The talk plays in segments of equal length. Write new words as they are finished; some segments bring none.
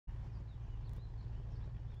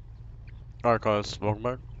Alright guys, welcome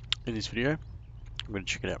back. In this video, I'm going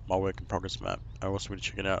to check out my work in progress map. I'm also going to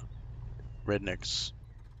check out Redneck's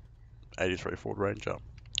 83 Ford Ranger.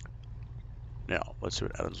 Now, let's see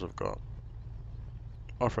what add-ons we've got.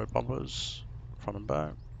 Off-road bumpers, front and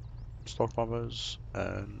back, stock bumpers,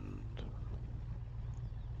 and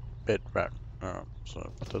bed rack. Alright,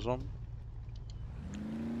 so put those on.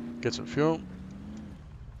 Get some fuel.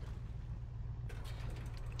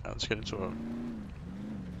 Now let's get into it.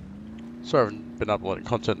 Sorry I haven't been uploading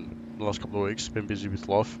content in the last couple of weeks, been busy with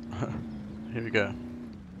life. Here we go.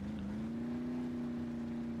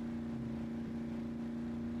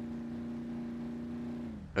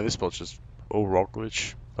 Now this spot's just all rock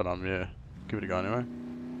glitch, but yeah, give it a go anyway.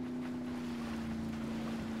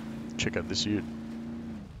 Check out this ute.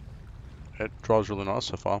 It drives really nice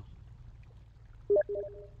so far.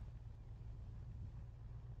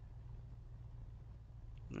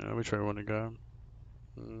 Yeah, which way we want to go?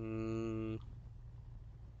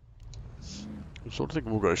 I'm sort of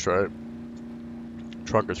thinking we'll go straight.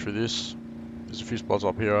 Try and go through this. There's a few spots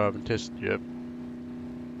up here I haven't tested yet.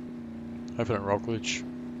 Hopefully don't rock glitch.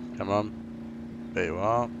 Come on. There you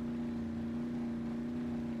are.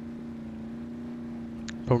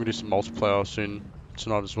 Probably do some multiplayer soon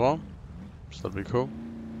tonight as well. So that'll be cool.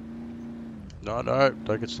 No,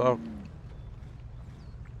 don't get stuck.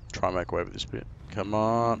 Try and make way with this bit. Come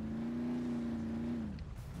on.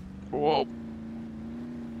 Whoa.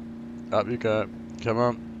 Up you go. Come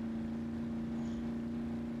on.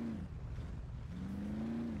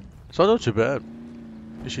 So not too bad.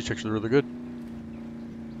 This shit's actually really good.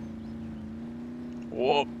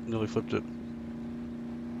 Whoa, nearly flipped it.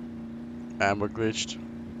 And we're glitched.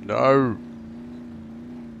 No.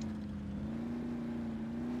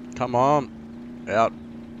 Come on. Out.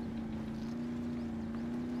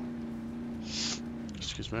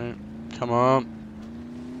 Excuse me. Come on.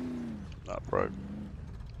 Ah, broke.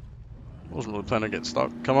 Wasn't really planning on getting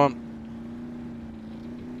stuck. Come on.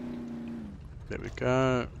 There we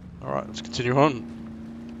go. Alright, let's continue on.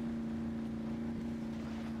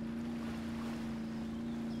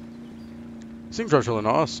 This thing drives really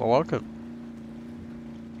nice. I like it.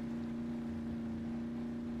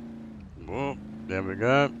 Whoa, there we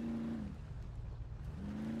go.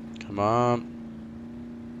 Come on.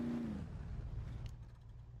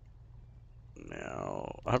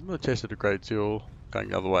 Now, I haven't really tested a great deal going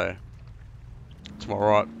the other way. To my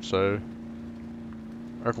right, so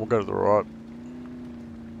I reckon we'll go to the right.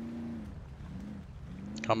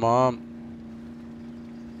 Come on.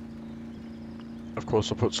 Of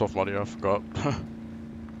course I put soft muddy, I forgot.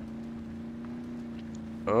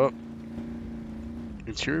 Oh.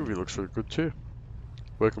 Interior view looks really good too.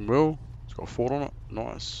 Working well. It's got a Ford on it.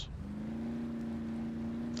 Nice.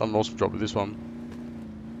 Done an awesome job with this one.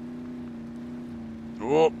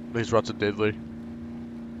 Oh, these ruts are deadly.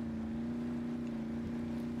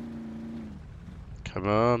 Come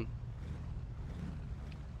on.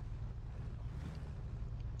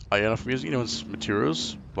 Oh yeah, if I'm using anyone's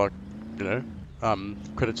materials, like, you know,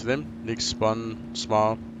 credit to them. Nick, Spun,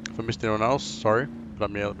 Smart. If I missed anyone else, sorry. But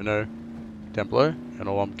yeah, let me know down below, and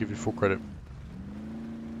I'll give you full credit.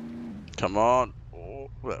 Come on. Oh,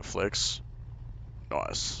 that flex.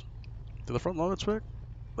 Nice. Do the front lights work?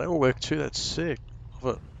 They all work too, that's sick.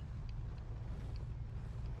 Love it.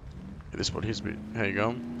 Yeah, this spot here's a bit, how you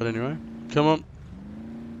going? But anyway, come on.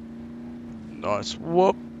 Nice.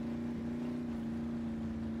 Whoop.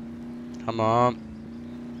 Come on.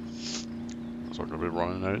 That's not gonna be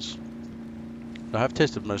right in those. I have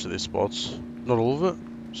tested most of these spots, not all of it,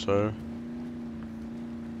 so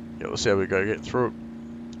yeah, let's see how we go get through it.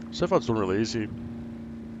 So far it's doing really easy.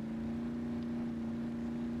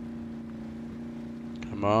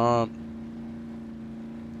 Come on.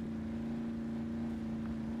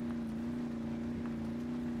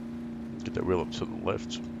 Get that wheel up to the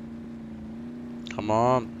left. Come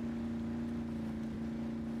on.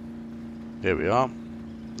 There we are.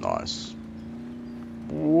 Nice.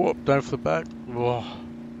 Whoop, don't flip back. Whoa.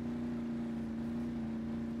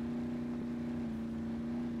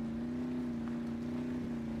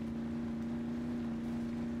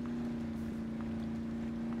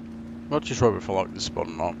 Not too sure if I like this spot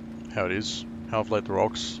or not. How it is. How I've laid the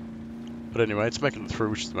rocks. But anyway, it's making it through,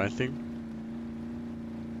 which is the main thing.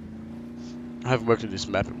 I haven't worked on this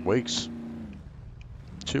map in weeks.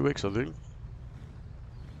 2 weeks, I think.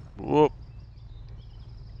 Whoop.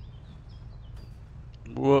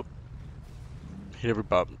 Whoop. Hit every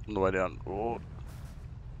button on the way down. Whoop.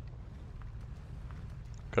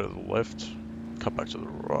 Go to the left. Cut back to the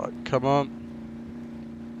right. Come on.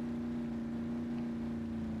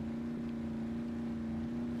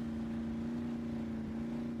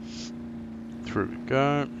 Through we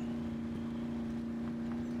go.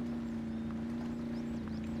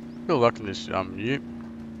 Good luck in this ute.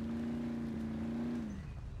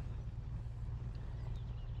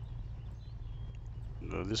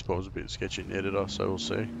 No, this spot was a bit sketchy in the editor, so we'll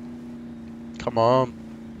see. Come on.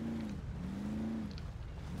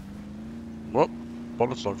 Whoop.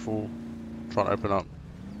 Bonnet's not full. Trying to open up.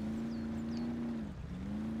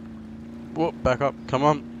 Whoop, back up. Come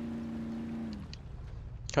on.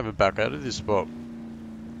 Coming back out of this spot.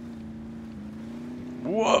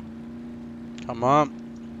 Whoop. Come on.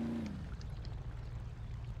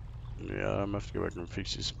 Yeah, I'm gonna have to go back and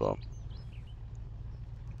fix this spot.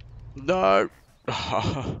 No.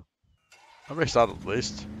 I restarted at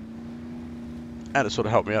least. And it sort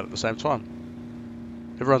of helped me out at the same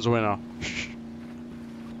time. Everyone's a winner.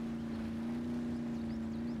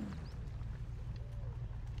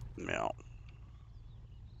 Now.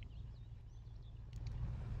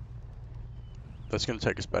 That's going to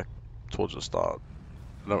take us back towards the start.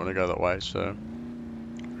 I don't want to go that way, so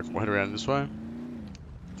we'll head around this way.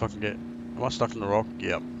 If I can get... Am I stuck in the rock?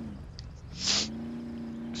 Yep.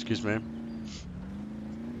 Excuse me.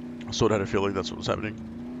 I sort of had a feeling that's what was happening.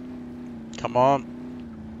 Come on.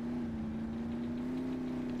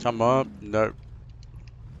 Come on. No.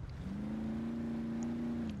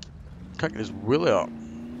 Can't get this wheel out.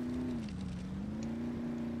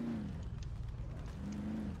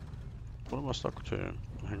 What am I stuck to?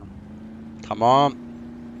 Hang on. Come on.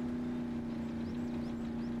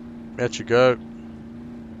 Out you go.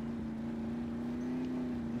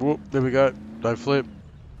 Whoop, there we go. Don't flip.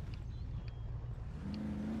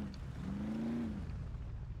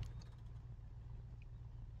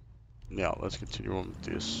 Now, let's continue on with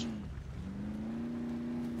this.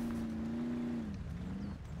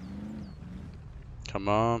 Come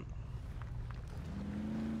on.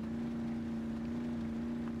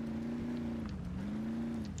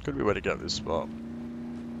 Could be a way to get this spot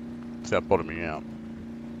without bottoming out.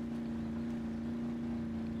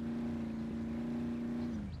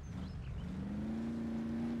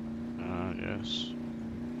 Yes.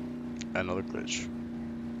 Another glitch.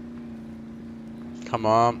 Come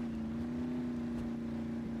on.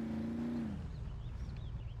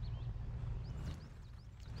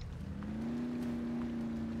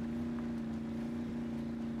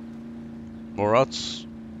 More ruts.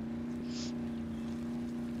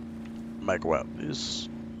 Make way up this.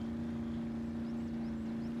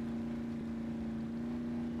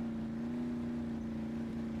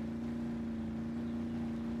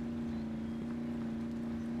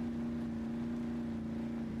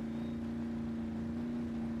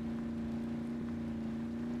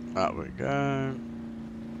 Out we go.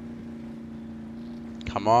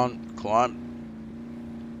 Come on, climb.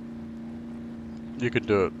 You can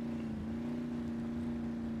do it.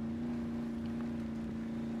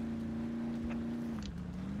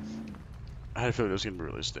 I had a feeling it was going to be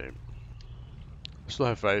really steep. Still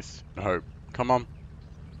have faith and hope. Come on.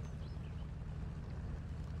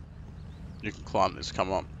 You can climb this,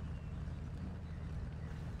 come on.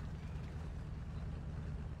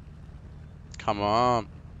 Come on.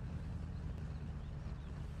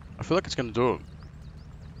 I feel like it's going to do it.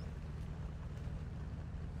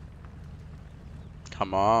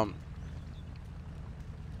 Come on.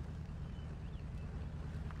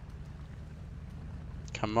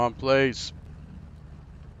 Come on, please.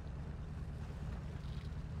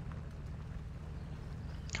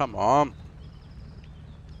 Come on.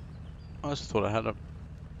 I just thought I had it.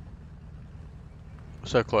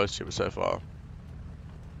 So close to it so far.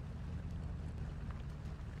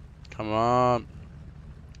 Come on.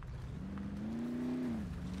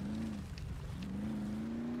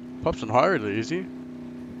 Pops and high really easy.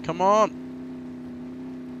 Come on.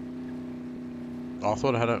 Oh, I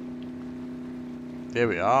thought I had it. There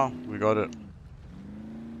we are. We got it.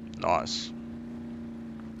 Nice.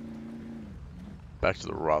 Back to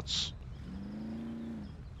the ruts.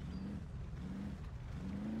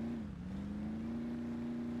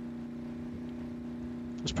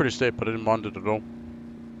 It's pretty steep, but I didn't mind it at all.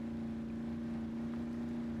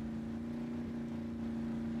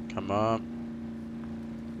 Come on.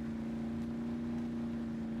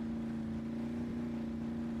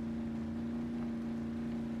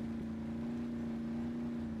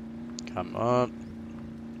 Come on.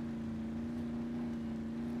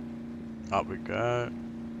 Up we go.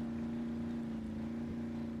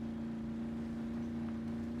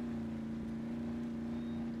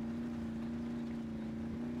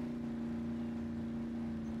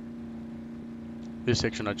 This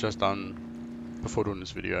section I just done before doing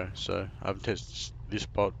this video, so I haven't tested this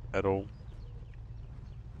spot at all.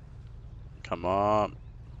 Come on.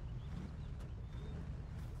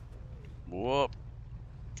 Whoop.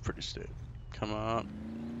 It's pretty steep. Come on.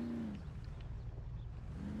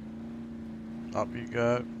 Up you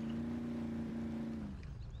go.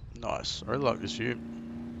 Nice. I really like this view.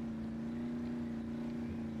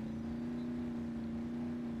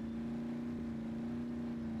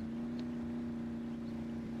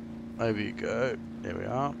 Over you go. There we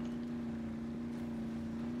are.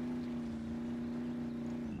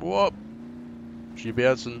 Whoop. She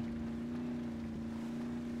bouncing.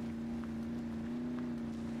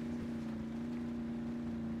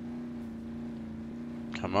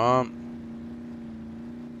 Come on.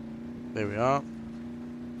 There we are.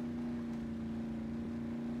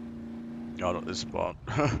 Oh, not this spot.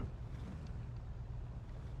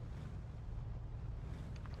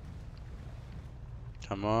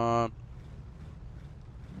 Come on.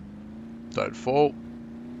 Don't fall.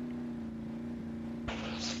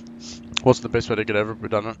 What's the best way to get over if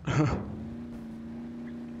we've done it?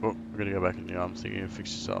 Oh, we're gonna go back in the arm thingy and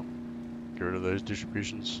fix this up. Get rid of those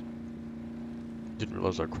distributions. Didn't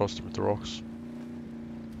realise I crossed them with the rocks.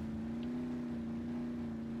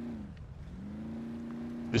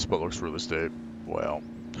 This spot looks really steep. Wow.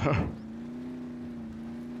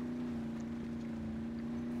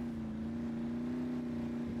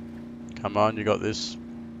 Come on, you got this.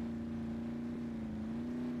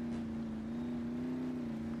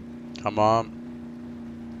 Come on.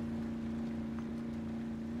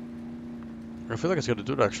 I feel like it's gonna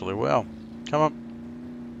do it actually. Wow. Come on.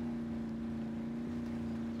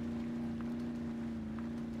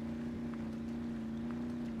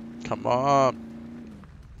 Come on.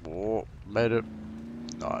 Oh, made it.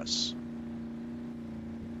 Nice.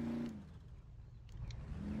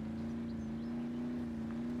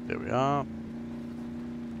 There we are.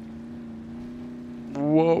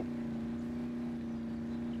 Whoa.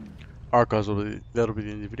 Alright guys, that'll be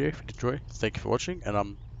the end of the video. If you enjoy, thank you for watching,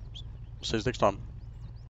 and see you next time.